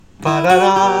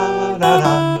Welcome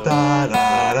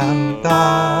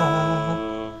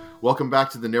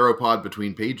back to the Narrow Pod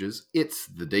Between Pages. It's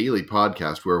the daily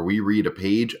podcast where we read a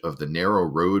page of the narrow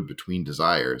road between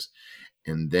desires,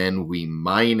 and then we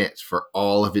mine it for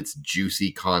all of its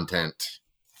juicy content.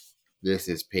 This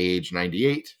is page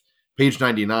 98. Page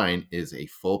 99 is a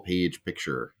full-page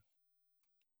picture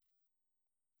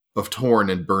of torn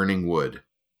and burning wood.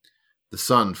 The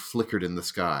sun flickered in the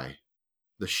sky.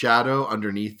 The shadow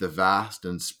underneath the vast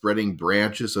and spreading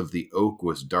branches of the oak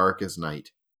was dark as night.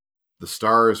 The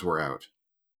stars were out.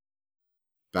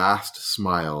 Bast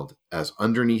smiled as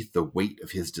underneath the weight of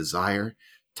his desire,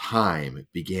 time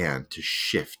began to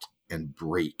shift and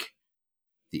break.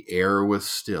 The air was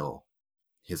still.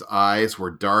 His eyes were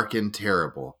dark and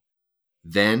terrible.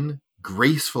 Then,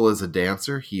 graceful as a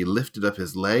dancer, he lifted up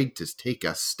his leg to take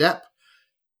a step,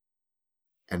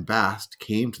 and Bast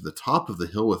came to the top of the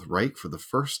hill with Reich for the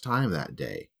first time that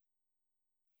day.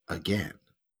 Again.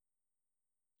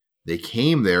 They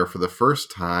came there for the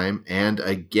first time and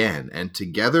again, and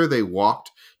together they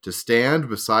walked to stand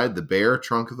beside the bare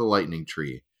trunk of the lightning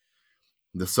tree.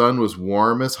 The sun was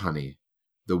warm as honey.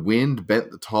 The wind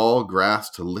bent the tall grass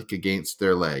to lick against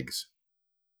their legs.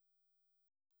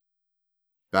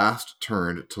 Bast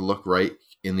turned to look Reich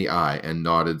in the eye and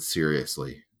nodded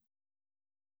seriously.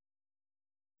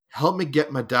 "Help me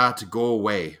get my dad to go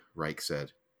away," Reich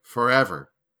said.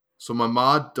 "Forever. So my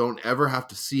ma don't ever have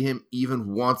to see him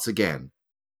even once again."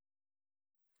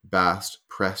 Bast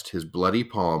pressed his bloody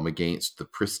palm against the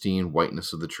pristine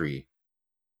whiteness of the tree.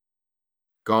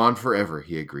 "Gone forever,"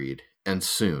 he agreed, "and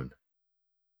soon."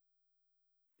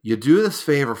 "You do this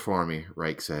favor for me,"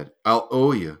 Reich said. "I'll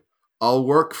owe you. I'll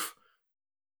work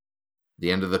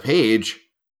The end of the page.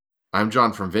 I'm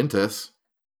John from Vintus.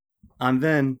 I'm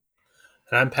Vin.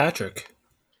 And I'm Patrick.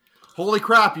 Holy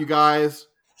crap, you guys.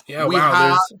 Yeah, we wow.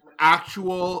 have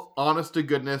actual,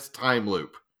 honest-to-goodness time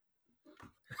loop.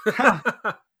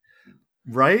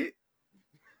 Right?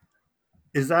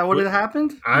 Is that what it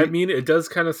happened? I mean, it does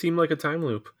kind of seem like a time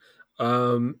loop.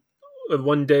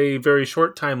 One day, very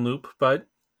short time loop, but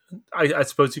I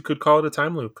suppose you could call it a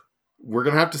time loop. We're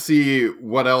going to have to see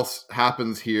what else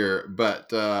happens here,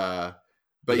 but yeah,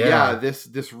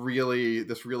 this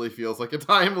really feels like a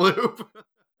time loop.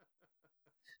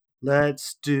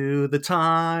 Let's do the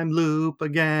time loop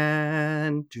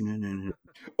again.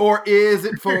 Or is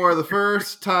it for the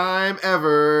first time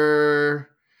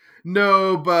ever?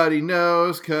 Nobody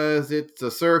knows because it's a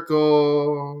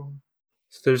circle.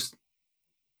 There's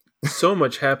so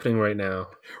much happening right now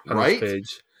on right? this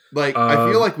page. Like,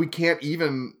 I feel like we can't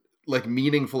even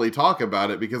meaningfully talk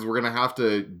about it because we're gonna have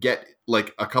to get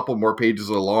a couple more pages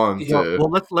along.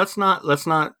 Well, let's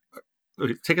not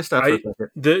take a step.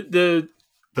 The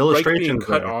illustration being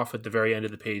cut off at the very end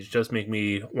of the page does make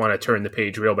me want to turn the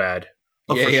page real bad.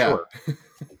 Oh, yeah, for sure.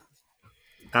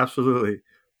 Absolutely.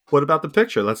 What about the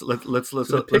picture? Let's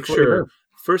the picture.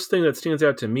 First thing that stands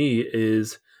out to me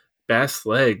is Bast's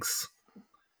legs.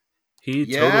 He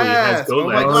totally has goat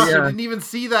legs. Oh my gosh, I didn't even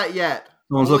see that yet.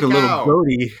 Someone's looking a little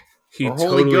goaty. He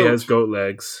totally has goat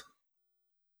legs.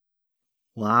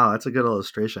 Wow, that's a good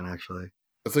illustration, actually.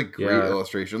 That's a great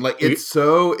illustration. It's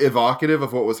so evocative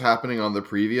of what was happening on the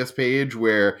previous page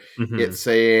where it's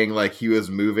saying he was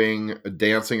moving,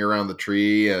 dancing around the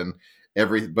tree and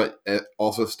but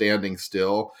also standing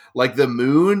still. The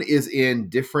moon is in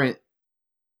different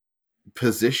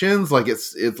positions.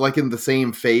 It's in the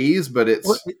same phase, but it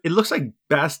looks like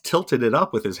Bast tilted it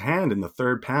up with his hand in the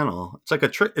third panel. It's like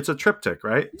it's a triptych,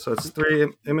 right? So it's 3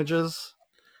 images.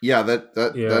 Yeah,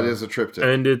 that is a triptych,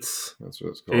 and that's what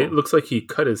it's called. It looks like he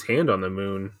cut his hand on the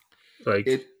moon,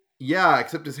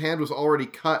 except his hand was already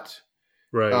cut,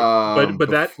 right? But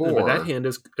that hand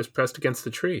is pressed against the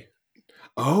tree.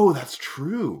 Oh, that's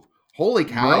true. Holy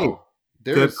cow! Right.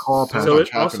 There's so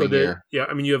much happening here. Yeah,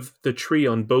 I mean, you have the tree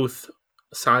on both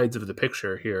sides of the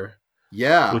picture here.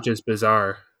 Yeah, which is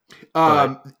bizarre.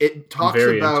 It talks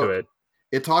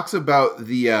about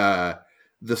the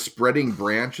spreading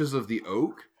branches of the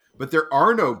oak. But there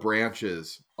are no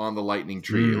branches on the lightning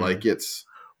tree.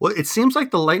 It seems like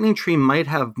the lightning tree might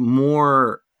have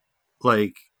more,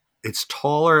 it's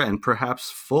taller and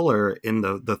perhaps fuller in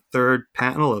the third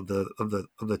panel of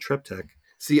the triptych.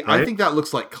 See, right? I think that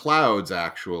looks like clouds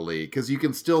actually, because you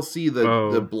can still see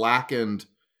the blackened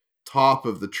top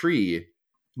of the tree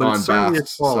on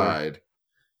Bast's side.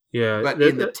 Yeah, but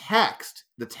in the text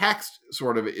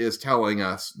sort of is telling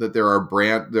us that there are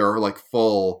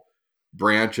full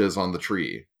branches on the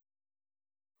tree.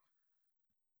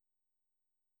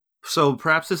 So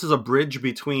perhaps this is a bridge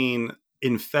between,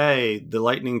 in Fae, the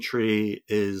lightning tree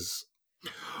is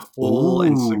full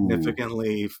and Ooh.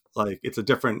 significantly like it's a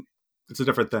different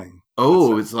thing.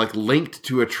 Oh, it's like linked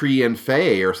to a tree and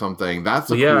Fae or something. That's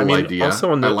a cool idea.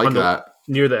 Also I like that.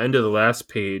 near the end of the last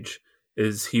page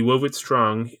is he wove it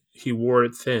strong, he wore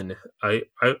it thin.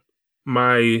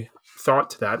 My thought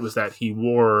to that was that he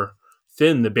wore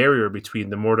thin the barrier between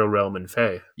the mortal realm and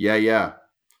Fae. Yeah.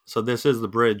 So this is the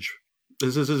bridge.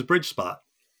 This is his bridge spot.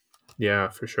 Yeah,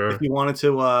 for sure. If you wanted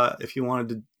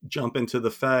to jump into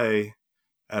the Fae,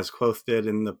 as Quoth did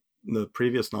in the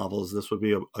previous novels, this would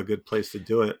be a good place to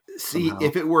do it. See, somehow.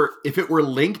 if it were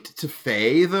linked to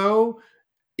Fae, though,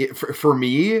 for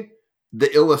me,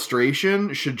 the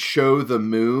illustration should show the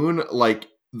moon like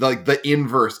the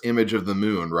inverse image of the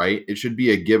moon, right? It should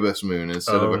be a gibbous moon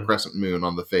instead of a crescent moon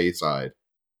on the Fae side.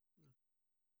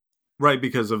 Right,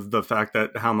 because of the fact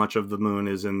that how much of the moon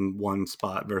is in one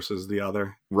spot versus the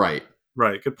other. Right.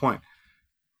 Good point.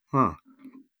 Huh.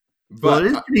 But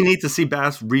it is pretty neat to see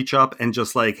Bass reach up and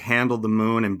just like handle the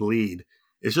moon and bleed.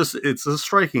 It's a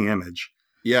striking image.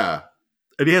 Yeah.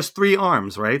 And he has 3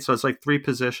 arms, right? So it's like 3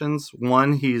 positions.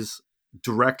 One, he's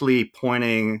directly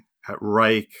pointing at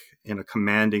Reich in a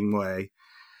commanding way.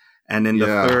 And in the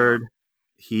third,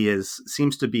 he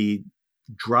seems to be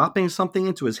dropping something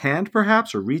into his hand,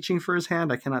 perhaps, or reaching for his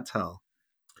hand. I cannot tell.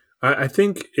 I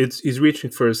think he's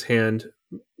reaching for his hand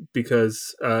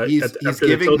because he's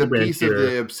giving the piece of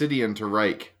the obsidian to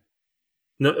Reich.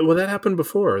 No, well, that happened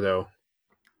before, though.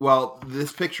 Well,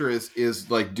 this picture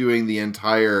is like doing the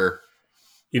entire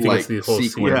you think it's the whole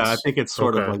sequence. Scene? Yeah, I think it's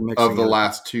sort of like mixing of the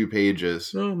last 2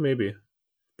 pages. Oh, maybe.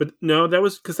 But no, that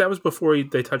was before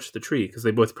they touched the tree, because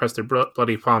they both pressed their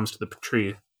bloody palms to the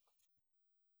tree.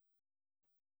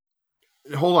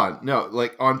 Hold on. No,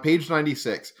 like on page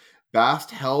 96,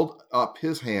 Bast held up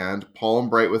his hand, palm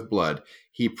bright with blood.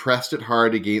 He pressed it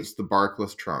hard against the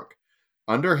barkless trunk.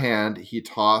 Underhand, he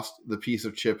tossed the piece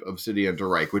of chip obsidian to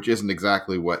Reich, which isn't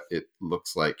exactly what it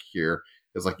looks like here.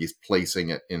 It's like he's placing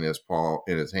it in his palm,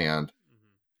 in his hand.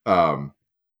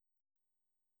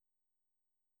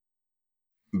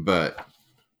 But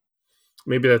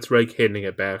maybe that's Reich handing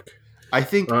it back. I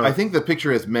think the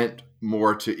picture is meant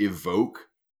more to evoke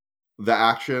the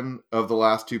action of the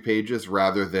last 2 pages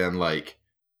rather than like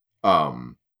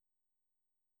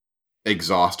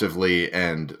exhaustively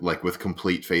and like with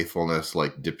complete faithfulness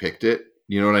like depict it.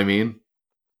 You know what I mean?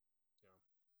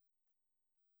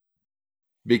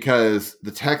 Because the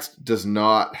text does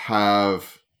not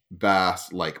have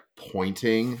Bass like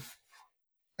pointing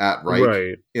at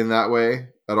Reich in that way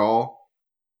at all.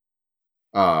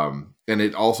 And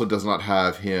it also does not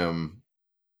have him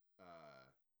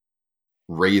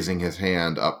raising his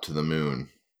hand up to the moon.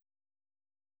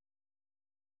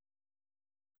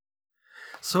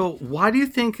 So why do you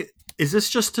think, is this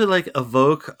just to like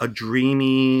evoke a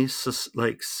dreamy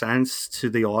like sense to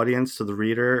the audience, to the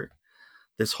reader,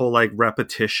 this whole like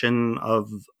repetition of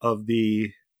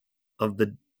the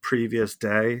previous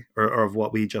day or of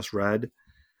what we just read?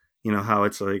 You know, how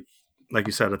it's like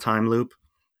you said, a time loop.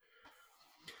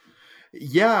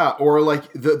 Yeah, or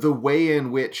like the way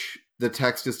in which the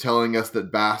text is telling us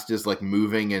that Bast is like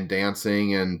moving and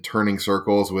dancing and turning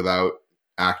circles without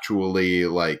actually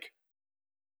like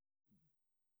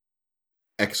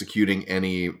executing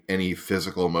any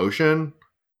physical motion.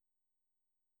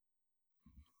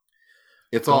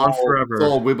 It's all forever. It's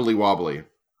all wibbly wobbly.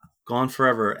 Gone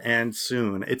forever and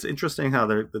soon. It's interesting how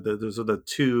those are the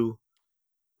 2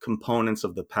 components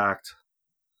of the pact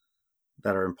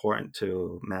that are important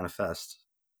to manifest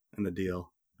in the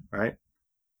deal, right?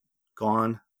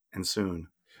 Gone and soon.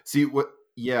 See what?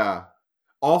 Yeah.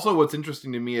 Also, what's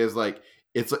interesting to me is like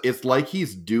it's like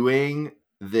he's doing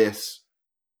this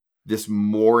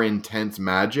more intense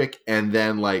magic and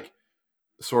then like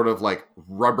sort of like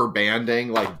rubber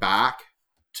banding like back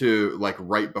to like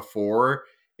right before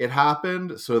it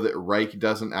happened, so that Reich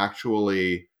doesn't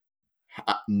actually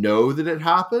know that it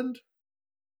happened.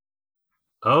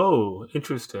 Oh,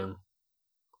 interesting.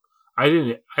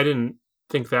 I didn't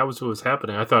think that was what was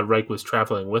happening. I thought Reich was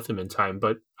traveling with him in time,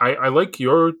 but I like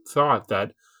your thought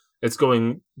that it's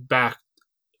going back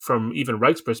from even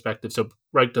Reich's perspective, so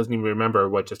Reich doesn't even remember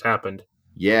what just happened.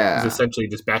 Yeah. He's essentially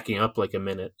just backing up like a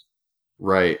minute.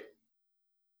 Right.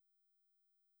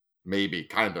 Maybe,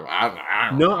 kind of. I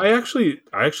don't no, know. I actually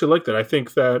like that. I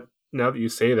think that now that you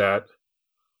say that,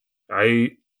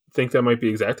 I think that might be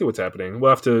exactly what's happening. We'll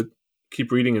have to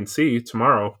keep reading and see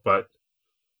tomorrow, but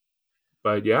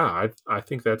yeah, I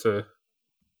think that's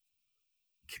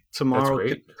tomorrow.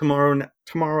 That's great.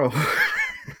 Tomorrow.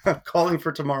 I'm calling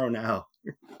for tomorrow now.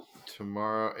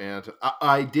 Tomorrow, and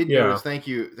I did notice. Thank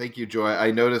you, Joy. I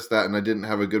noticed that, and I didn't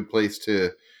have a good place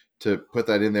to to put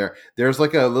that in there. There's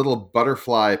like a little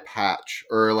butterfly patch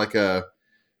or like a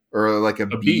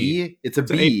bee. It's a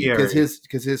It's an bee apiary.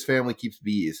 because his family keeps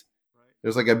bees.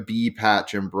 There's like a bee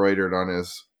patch embroidered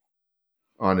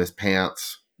on his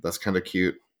pants. That's kind of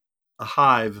cute. A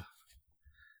hive.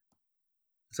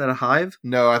 Is that a hive?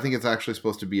 No, I think it's actually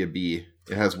supposed to be a bee.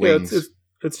 It has Yeah, wings.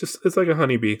 it's like a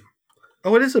honeybee.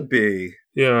 Oh, it is a bee.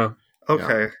 Yeah.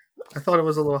 Okay. I thought it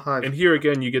was a little hive. And here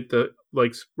again, you get the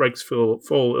Reich's full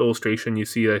illustration. You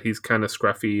see that he's kind of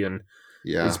scruffy, and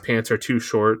his pants are too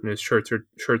short, and his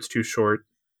shirt's too short.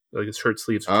 Like his shirt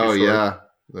sleeves are too short. Oh yeah,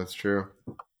 that's true.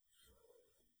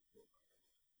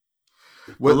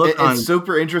 Well, it's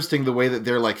super interesting the way that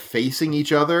they're like facing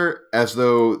each other as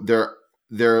though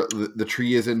the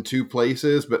tree is in two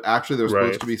places, but actually they're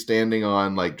supposed to be standing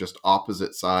on like just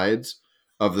opposite sides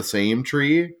of the same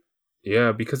tree.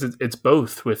 Yeah, because it's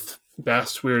both with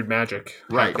vast weird magic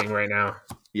happening right now.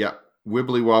 Yeah,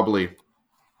 wibbly wobbly,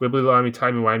 wibbly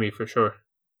timey wimey for sure.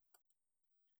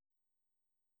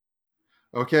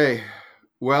 Okay,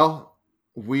 well,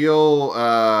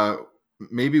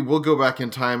 maybe we'll go back in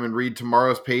time and read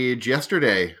tomorrow's page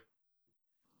yesterday.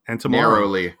 And tomorrow.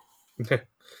 Narrowly.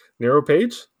 Narrow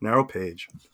page? Narrow page.